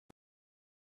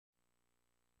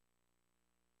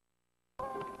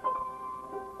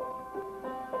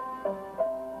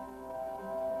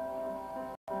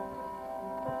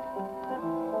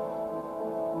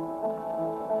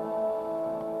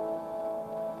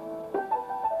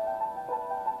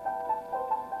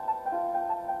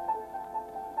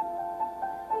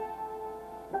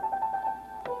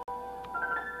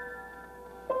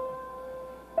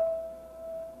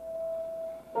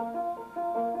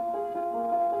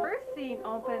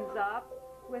opens up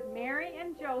with Mary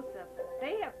and Joseph.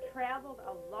 They have traveled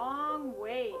a long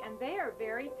way and they are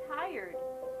very tired.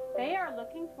 They are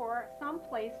looking for some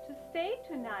place to stay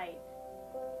tonight.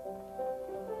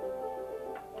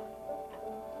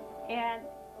 And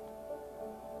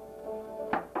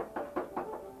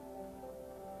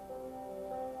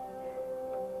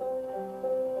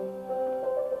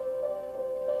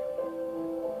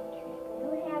do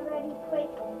you have any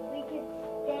place we could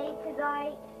stay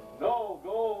tonight? No,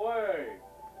 go away.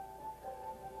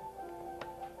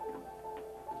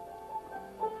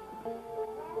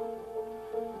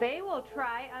 they will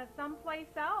try someplace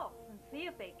else and see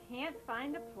if they can't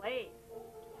find a place.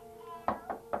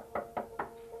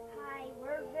 Hi,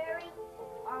 we're very,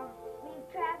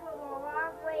 we've traveled a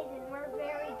long ways and we're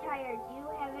very tired. Do you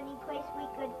have any place we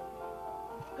could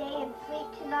stay and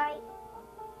sleep tonight?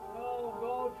 No,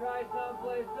 go try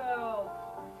someplace else.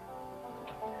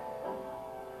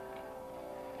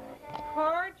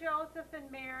 Poor Joseph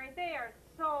and Mary, they are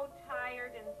so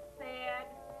tired and sad.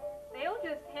 They'll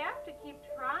just have to keep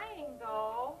trying,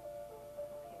 though.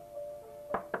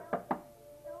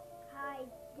 Hi,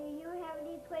 do you have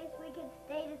any place we could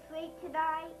stay to sleep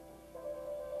tonight?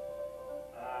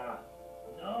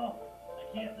 No,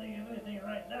 I can't think of anything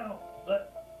right now,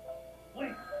 but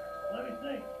wait, let me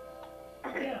think.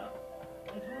 Yeah,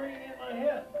 it's ringing in my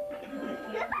head. You could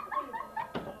stay at the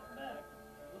stable, out back,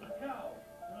 with a cow,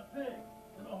 and a pig,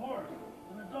 and a horse,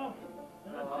 and a donkey,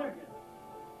 and a chicken,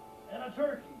 and a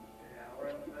turkey. Yeah, we're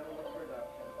in the middle of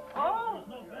production. Oh! There's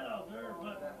no bed out there,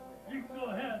 but you can go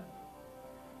ahead.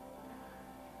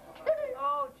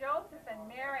 Oh, Joseph and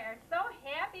Mary are so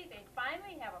happy they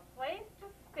finally have a place to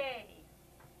stay.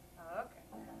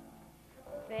 Okay.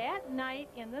 That night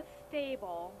in the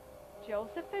stable,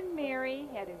 Joseph and Mary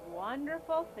had a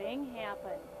wonderful thing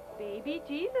happen. Baby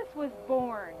Jesus was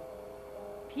born.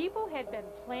 People had been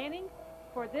planning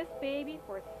for this baby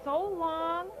for so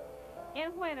long,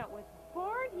 and when it was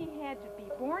born, he had to be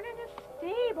born in a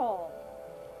stable.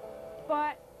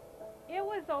 But it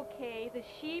was okay. The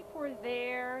sheep were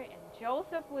there, and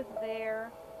Joseph was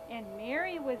there, and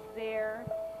Mary was there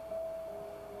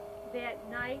that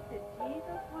night that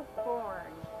Jesus was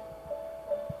born.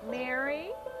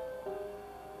 Mary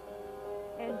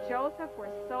and Joseph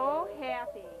were so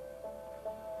happy.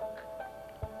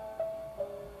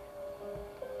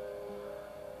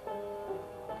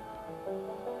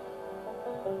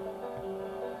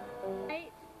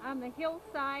 On the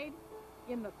hillside,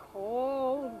 in the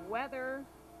cold weather,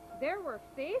 there were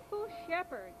faithful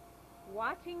shepherds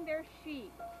watching their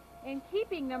sheep and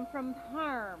keeping them from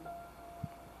harm.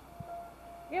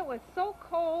 It was so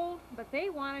cold, but they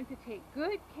wanted to take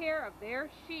good care of their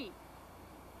sheep.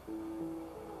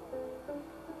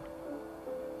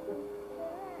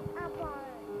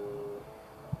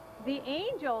 The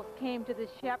angels came to the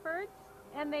shepherds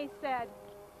and they said,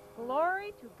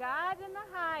 "Glory to God in the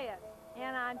highest,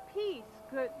 and on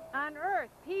earth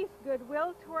peace,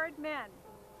 goodwill toward men.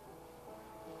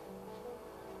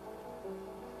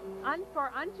 For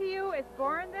unto you is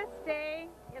born this day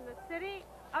in the city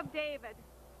of David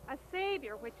a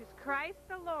Savior, which is Christ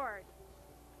the Lord."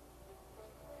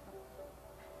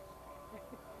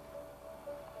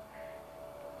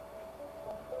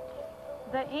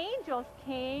 The angels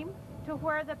came to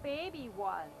where the baby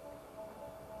was.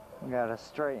 We got a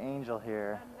stray angel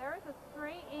here. And there's a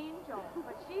stray angel,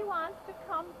 but she wants to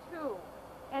come too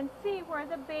and see where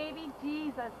the baby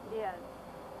Jesus is.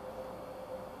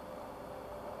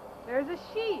 There's a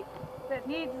sheep that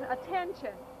needs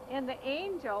attention, and the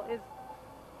angel is,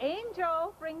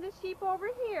 "Angel, bring the sheep over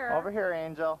here." Over here,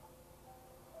 angel.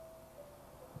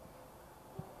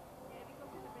 Daddy, go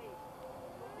to the baby.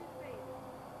 Go to the baby.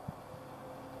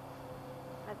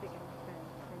 I think I'm just going to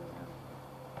turn you on.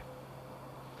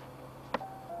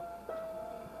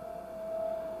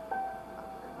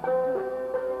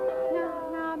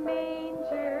 No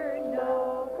manger,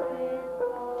 no place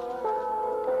for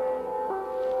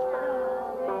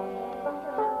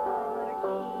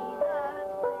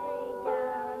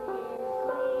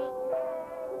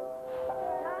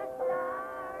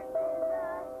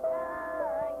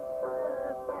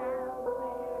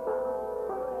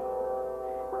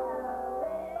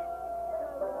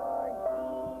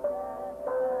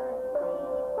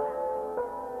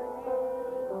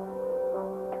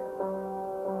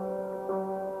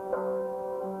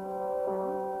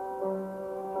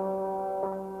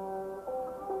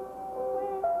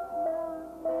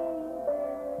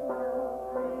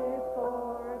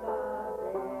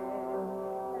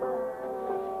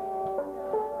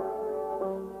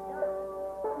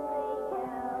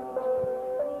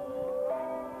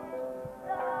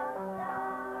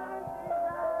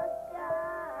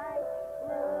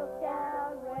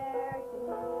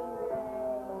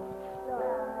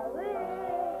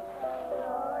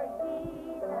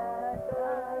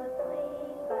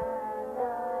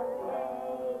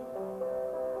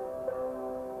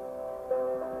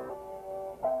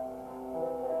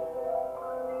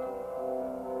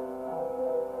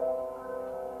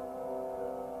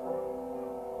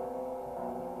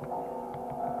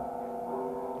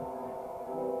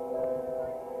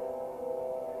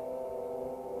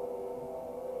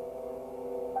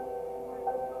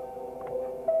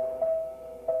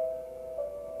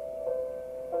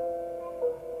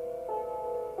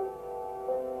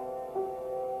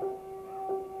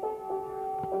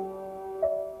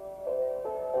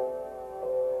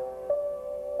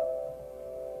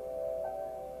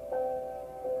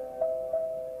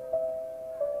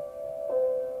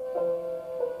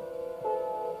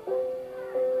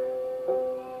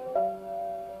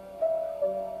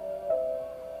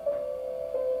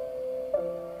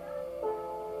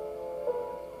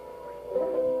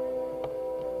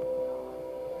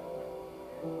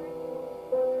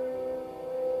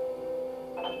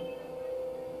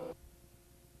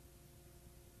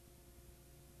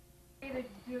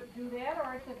either do that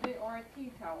or it's a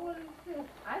tea towel. What is this?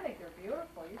 I think they're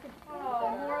beautiful. You can.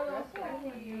 Oh, more little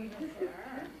cookies.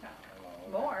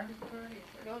 More.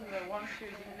 Those are the ones she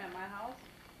was eating at my house.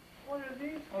 What are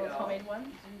these? Oh, those Gal? homemade ones?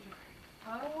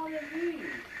 I want these.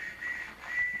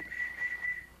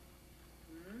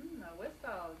 A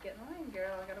whistle. Get in line,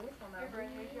 girl. I got a whistle now.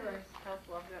 House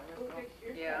loves that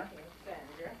whistle. Yeah.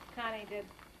 Connie did.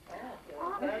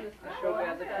 Show me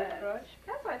the toothbrush.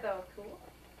 That's why I thought it was cool.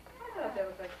 I thought that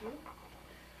was like cute.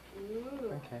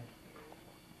 Ooh. Okay.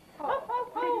 Ho, ho,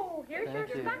 ho! Here's Thank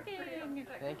your you. stocking.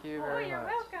 Thank you Oh, very you're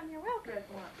much. welcome. You're welcome.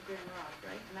 Grandma Ross,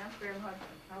 right? And that's Grandma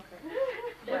Hudson. Okay.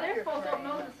 Yeah. Well, they're supposed to open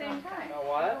those at the same time. Know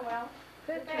what? Oh, well.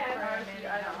 Good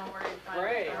I don't know where you find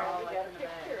Frame. it. They're all like in the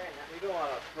bag. We don't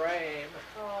want a frame.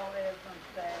 Oh, there's some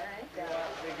bag. We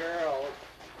want the girls.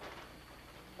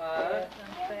 There's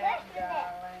some bag,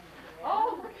 darling.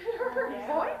 Oh, look at her.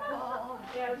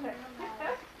 Yeah.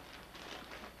 Yeah,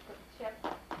 check.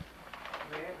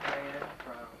 Man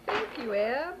from. Thank you,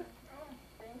 Eb.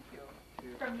 Thank you.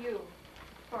 From you.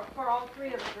 For all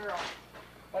three of the girls.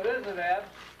 What is it, Ed?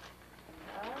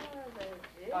 Oh, there's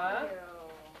video. Huh?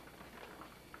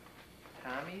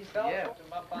 Tommy's Kel gift. put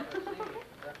them up on the scene.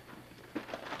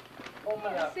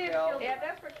 Open up, See if Kel. she'll. Yeah,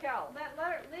 that's for Kel.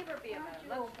 Leave her be a minute.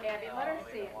 Abby, let her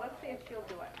see it. Let's see if she'll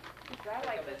do it. 'Cause I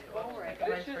like this bowl ring.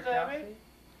 Dishes, Abby?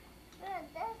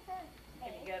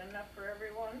 Can you get enough for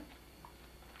everyone?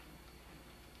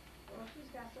 Well, she's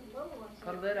got some little ones.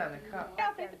 Put a lid on the cup.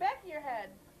 Kelsey, the back of your head.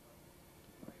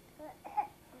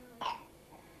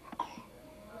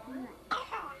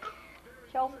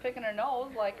 Kel's picking her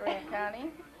nose like her Aunt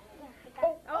Connie.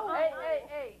 Oh,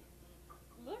 hey.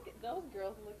 Look at those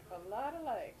girls look a lot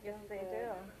alike. Yes, they do.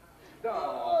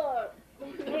 Dog.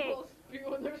 Hey.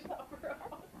 Spewing their supper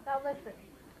out. Now listen.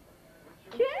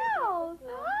 Kels,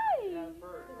 hi.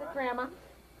 Is it Grandma?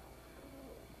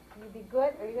 You be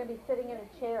good, or you're gonna be sitting in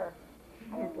a chair.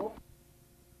 Oh,